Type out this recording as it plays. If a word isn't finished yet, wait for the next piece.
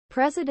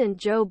President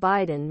Joe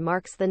Biden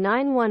marks the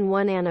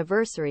 9/11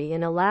 anniversary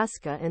in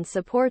Alaska and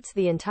supports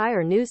the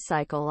entire news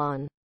cycle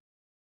on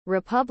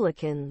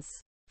Republicans.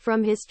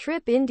 From his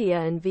trip India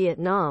and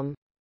Vietnam,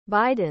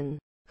 Biden,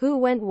 who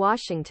went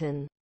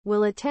Washington,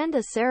 will attend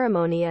a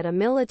ceremony at a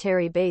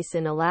military base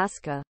in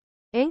Alaska,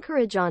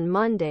 Anchorage on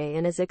Monday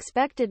and is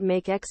expected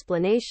make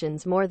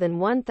explanations more than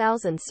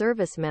 1,000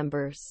 service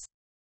members.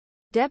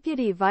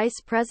 Deputy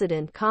Vice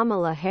President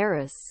Kamala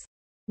Harris.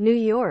 New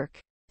York,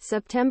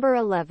 September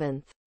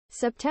 11.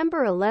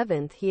 September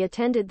 11, he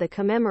attended the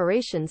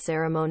commemoration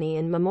ceremony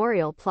in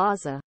Memorial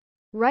Plaza.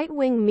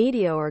 Right-wing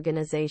media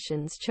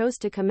organizations chose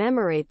to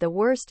commemorate the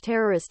worst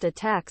terrorist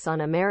attacks on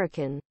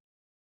American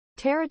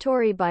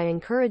territory by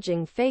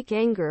encouraging fake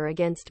anger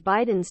against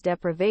Biden's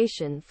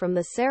deprivation from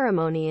the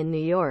ceremony in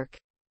New York.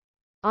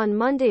 On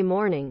Monday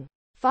morning,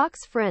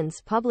 Fox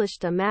Friends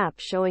published a map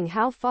showing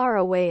how far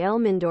away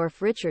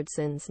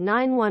Elmendorf-Richardson's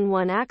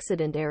 9/11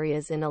 accident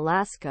areas in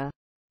Alaska,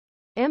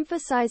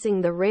 emphasizing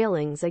the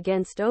railings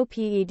against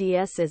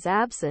OP-EDS's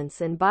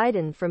absence and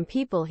Biden from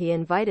peopleHe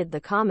invited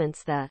the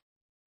comments that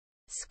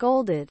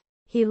scolded.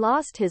 He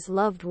lost his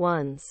loved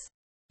ones.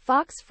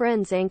 Fox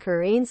Friends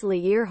anchor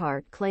Ainsley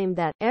Earhardt claimed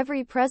that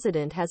every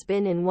president has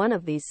been in one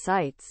of these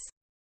sites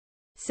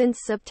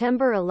since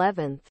September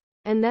 11,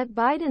 and that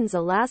Biden's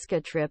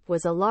Alaska trip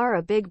was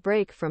a big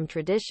break from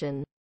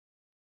tradition.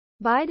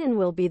 Biden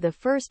will be the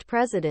first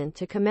president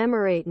to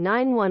commemorate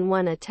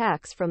 9/11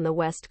 attacks from the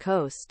West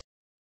Coast.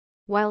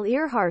 While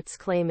Earhardt's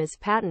claim is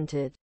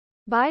patented,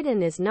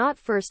 Biden is not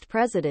first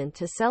president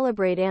to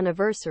celebrate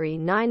anniversary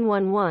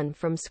 9/11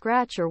 from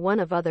scratch or one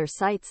of other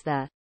sites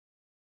that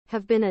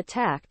have been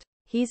attacked.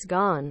 He's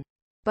gone.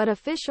 But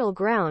official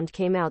ground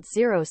came out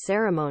zero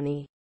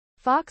ceremony.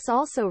 Fox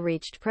also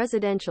reached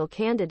presidential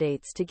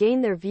candidates to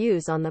gain their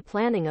views on the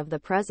planning of the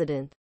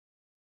president.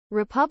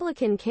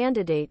 Republican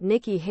candidate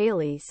Nikki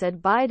Haley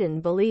said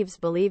Biden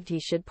believed he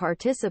should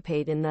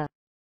participate in the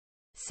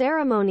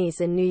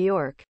ceremonies in New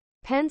York.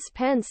 Pence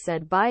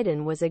said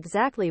Biden was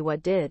exactly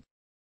what did.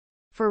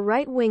 For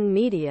right-wing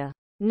media,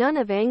 none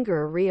of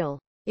anger real.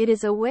 It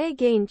is a way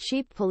gain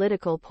cheap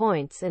political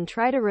points and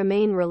try to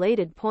remain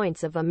related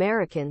points of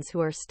Americans who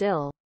are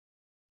still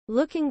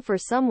looking for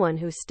someone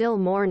who's still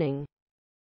mourning.